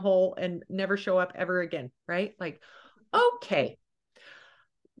dig in a hole and never show up ever again. Right? Like, okay,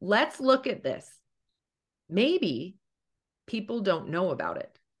 let's look at this. Maybe people don't know about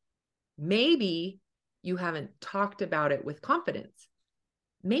it. Maybe you haven't talked about it with confidence.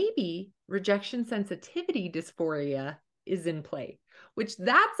 Maybe rejection sensitivity dysphoria is in play, which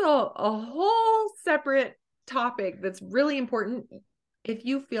that's a whole separate topic that's really important. If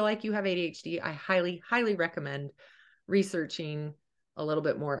you feel like you have ADHD, I highly, highly recommend researching a little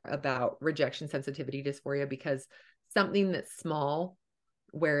bit more about rejection sensitivity dysphoria, because something that's small,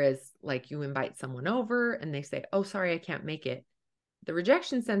 whereas like you invite someone over and they say, oh, sorry, I can't make it. The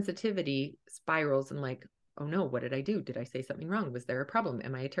rejection sensitivity spirals and like, oh no, what did I do? Did I say something wrong? Was there a problem?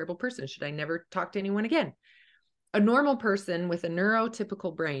 Am I a terrible person? Should I never talk to anyone again? A normal person with a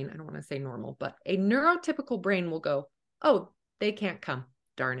neurotypical brain, I don't want to say normal, but a neurotypical brain will go, oh, they can't come,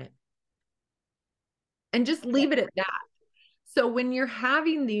 darn it. And just leave it at that. So when you're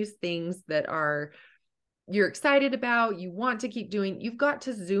having these things that you're excited about, you want to keep doing, you've got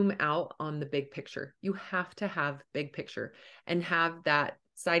to zoom out on the big picture. You have to have big picture and have that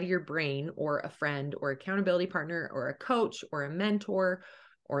side of your brain, or a friend or accountability partner or a coach or a mentor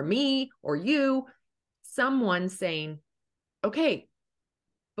or me or you, someone saying, okay,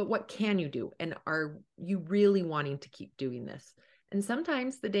 but what can you do? And are you really wanting to keep doing this? And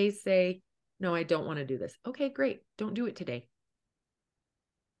sometimes the days say, no, I don't want to do this. Okay, great. Don't do it today.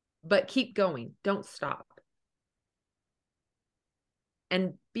 But keep going. Don't stop.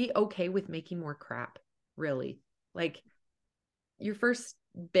 And be okay with making more crap, really. Like, your first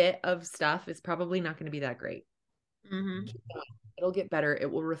bit of stuff is probably not going to be that great. Mm-hmm. It'll get better.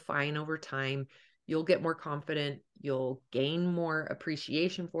 It will refine over time. You'll get more confident. You'll gain more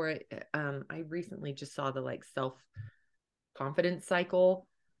appreciation for it. I recently just saw the like self-confidence cycle,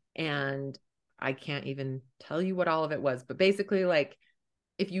 and I can't even tell you what all of it was, but basically, like,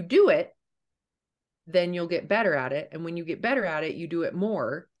 if you do it, then you'll get better at it. And when you get better at it, you do it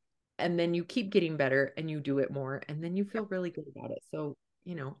more. And then you keep getting better and you do it more. And then you feel really good about it. So,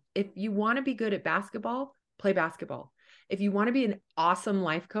 if you want to be good at basketball, play basketball. If you want to be an awesome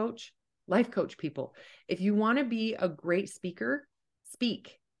life coach people. If you want to be a great speaker,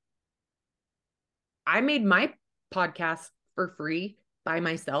 speak. I made my podcast for free by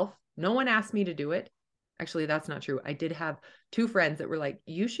myself. No one asked me to do it. Actually, that's not true. I did have 2 friends that were like,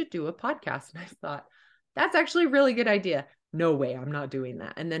 you should do a podcast. And I thought, that's actually a really good idea. No way, I'm not doing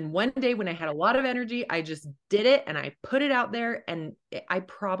that. And then one day when I had a lot of energy, I just did it and I put it out there, and I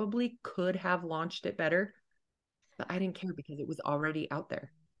probably could have launched it better, but I didn't care because it was already out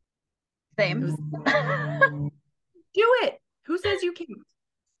there. Same. Do it. Who says you can't?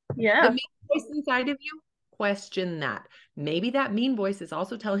 Yeah. The mean voice inside of you, question that. Maybe that mean voice is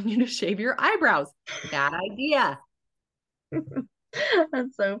also telling you to shave your eyebrows. Bad idea.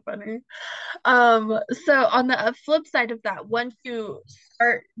 That's so funny. So on the flip side of that, once you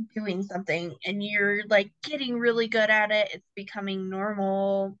start doing something and you're like getting really good at it, it's becoming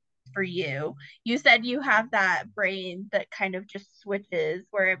normal for you. You said you have that brain that kind of just switches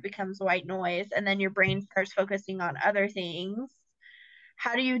where it becomes white noise, and then your brain starts focusing on other things.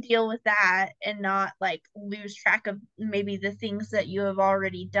 How do you deal with that and not like lose track of maybe the things that you have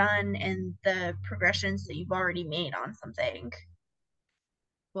already done and the progressions that you've already made on something?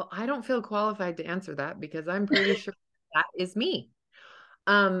 Well, I don't feel qualified to answer that because I'm pretty sure that is me.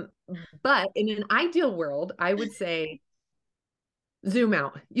 But in an ideal world, I would say zoom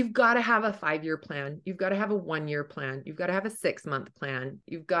out. You've got to have a 5-year plan. You've got to have a 1-year plan. You've got to have a 6-month plan.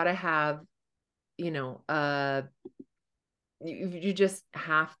 You've got to have, you just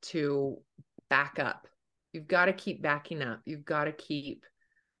have to back up. You've got to keep backing up. You've got to keep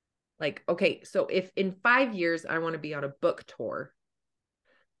like, okay, so if in 5 years I want to be on a book tour,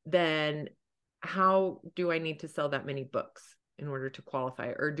 then how do I need to sell that many books in order to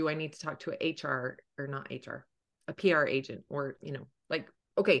qualify? Or do I need to talk to a HR or not HR, a PR agent, or, like,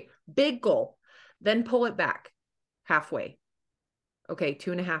 okay, big goal, then pull it back halfway. Okay,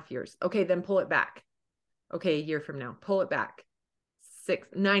 2.5 years. Okay, then pull it back. Okay, a year from now, pull it back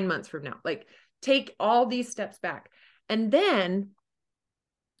 9 months from now. Like, take all these steps back. And then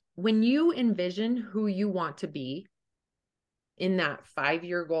when you envision who you want to be in that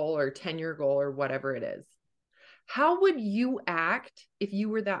 5-year goal or 10-year goal or whatever it is, how would you act if you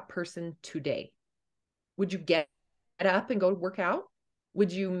were that person today? Would you get up and go work out?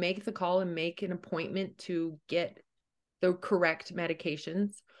 Would you make the call and make an appointment to get the correct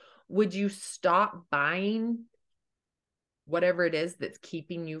medications? Would you stop buying whatever it is that's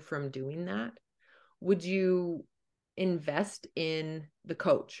keeping you from doing that? Would you invest in the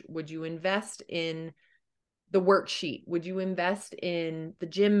coach? Would you invest in the worksheet? Would you invest in the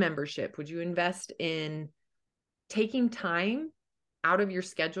gym membership? Would you invest in taking time out of your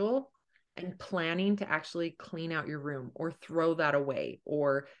schedule and planning to actually clean out your room or throw that away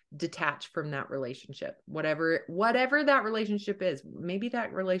or detach from that relationship, whatever that relationship is. Maybe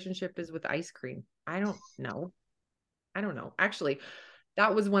that relationship is with ice cream. I don't know. Actually,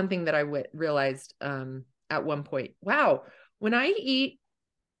 that was one thing that I realized at one point. Wow, when I eat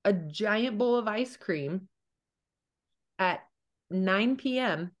a giant bowl of ice cream at 9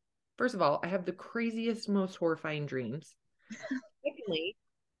 p.m., first of all, I have the craziest, most horrifying dreams. Secondly,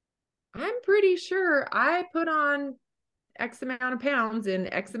 I'm pretty sure I put on X amount of pounds in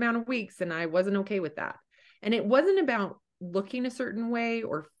X amount of weeks, and I wasn't okay with that. And it wasn't about looking a certain way,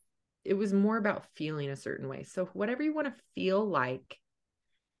 or it was more about feeling a certain way. So whatever you want to feel like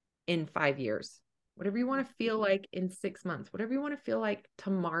in 5 years, whatever you want to feel like in 6 months, whatever you want to feel like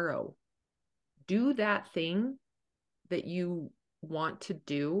tomorrow, do that thing that you want to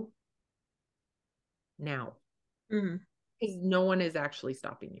do now. Because no one is actually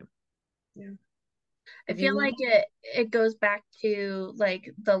stopping you. Yeah. I feel like it goes back to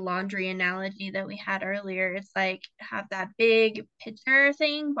like the laundry analogy that we had earlier. It's like have that big picture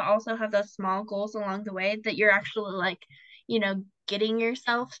thing, but also have those small goals along the way that you're actually like, getting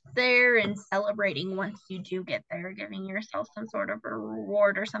yourself there and celebrating once you do get there, giving yourself some sort of a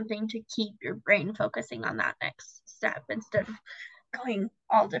reward or something to keep your brain focusing on that next step instead of going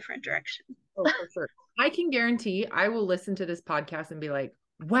all different directions. Oh, for sure. I can guarantee I will listen to this podcast and be like,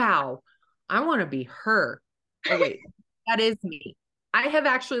 wow, I want to be her. Oh, wait, that is me. I have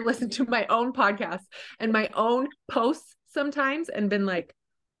actually listened to my own podcast and my own posts sometimes and been like,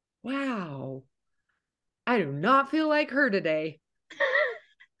 wow, I do not feel like her today,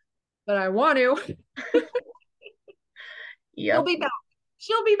 but I want to. Yep. She'll be back.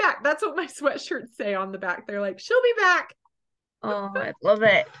 She'll be back. That's what my sweatshirts say on the back. They're like, she'll be back. Oh, I love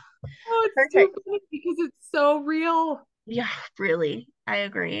it. Oh, it's Perfect. too funny because it's so real. Yeah, really. I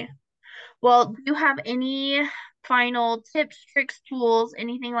agree. Well, do you have any final tips, tricks, tools,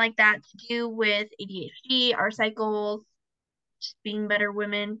 anything like that to do with ADHD, our cycles, just being better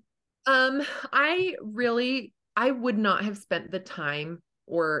women? I would not have spent the time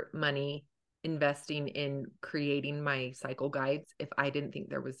or money investing in creating my cycle guides if I didn't think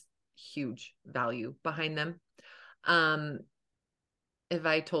there was huge value behind them. If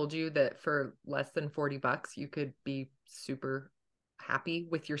I told you that for less than $40 you could be super happy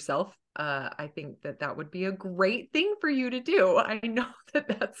with yourself, I think that would be a great thing for you to do. I know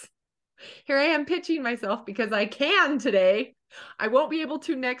that's here I am pitching myself because I can today. I won't be able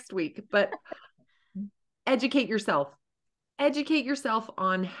to next week, but educate yourself. Educate yourself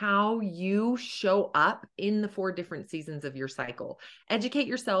on how you show up in the 4 different seasons of your cycle. Educate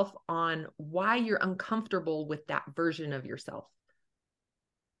yourself on why you're uncomfortable with that version of yourself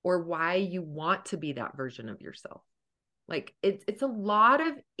or why you want to be that version of yourself. Like it's a lot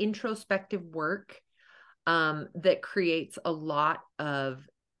of introspective work that creates a lot of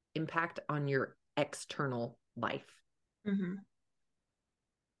impact on your external life. Mm-hmm.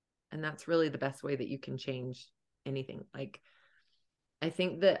 And that's really the best way that you can change anything. Like, I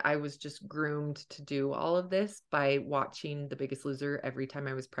think that I was just groomed to do all of this by watching The Biggest Loser every time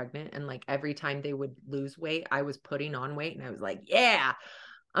I was pregnant. And like every time they would lose weight, I was putting on weight and I was like, yeah,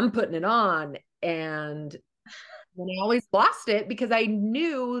 I'm putting it on. And then I always lost it because I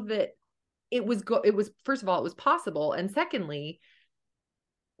knew that it was first of all, it was possible. And secondly,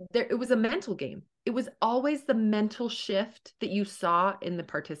 it was a mental game. It was always the mental shift that you saw in the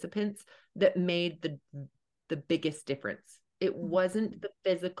participants that made the biggest difference. It wasn't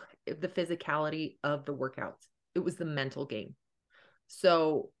the physicality of the workouts. It was the mental game.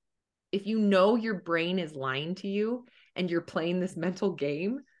 So if you know your brain is lying to you and you're playing this mental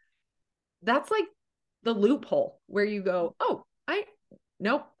game, that's like the loophole where you go, oh,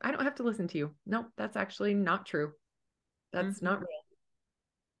 nope, I don't have to listen to you. Nope, that's actually not true. That's not real.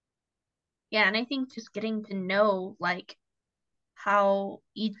 Yeah, and I think just getting to know like how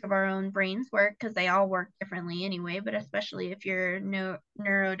each of our own brains work, because they all work differently anyway, but especially if you're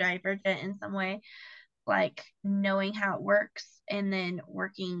neurodivergent in some way, like knowing how it works and then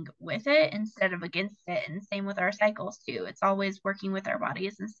working with it instead of against it. And same with our cycles too. It's always working with our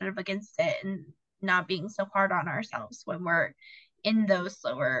bodies instead of against it, and not being so hard on ourselves when we're in those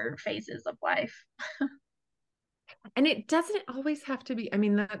slower phases of life. And it doesn't always have to be, I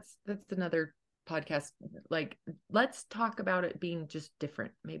mean, that's another podcast. Like, let's talk about it being just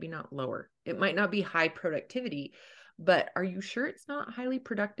different, maybe not lower. It might not be high productivity, but are you sure it's not highly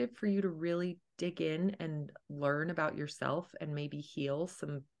productive for you to really dig in and learn about yourself and maybe heal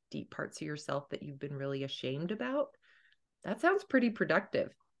some deep parts of yourself that you've been really ashamed about? That sounds pretty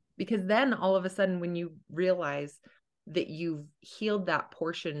productive, because then all of a sudden when you realize that you've healed that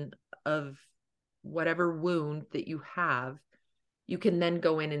portion of whatever wound that you have, you can then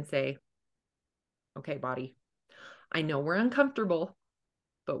go in and say, okay, body, I know we're uncomfortable,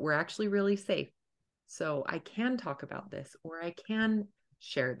 but we're actually really safe. So I can talk about this, or I can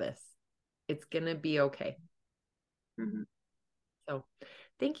share this. It's going to be okay. Mhm. So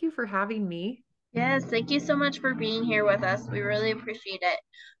thank you for having me. Yes, thank you so much for being here with us. We really appreciate it.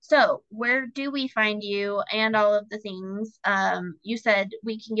 So, where do we find you and all of the things? You said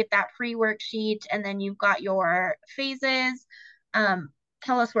we can get that free worksheet, and then you've got your phases.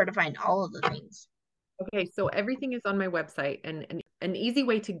 Tell us where to find all of the things. Okay, so everything is on my website, and an easy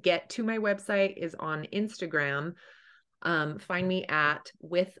way to get to my website is on Instagram. Find me at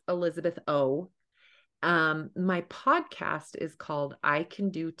with Elizabeth O. My podcast is called I Can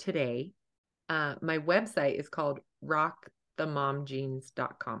Do Today. My website is called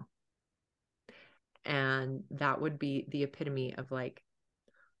rockthemomjeans.com. And that would be the epitome of like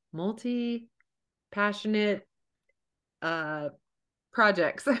multi-passionate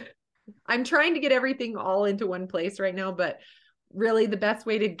projects. I'm trying to get everything all into one place right now, but really the best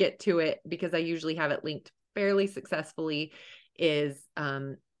way to get to it, because I usually have it linked fairly successfully, is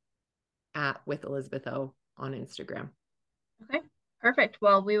at with Elizabeth O on Instagram. Okay, perfect.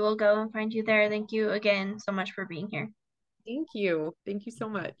 Well, we will go and find you there. Thank you again so much for being here. Thank you. Thank you so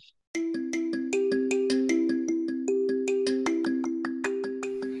much.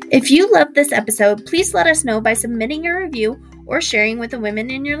 If you loved this episode, please let us know by submitting a review or sharing with the women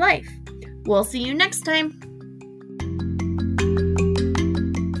in your life. We'll see you next time.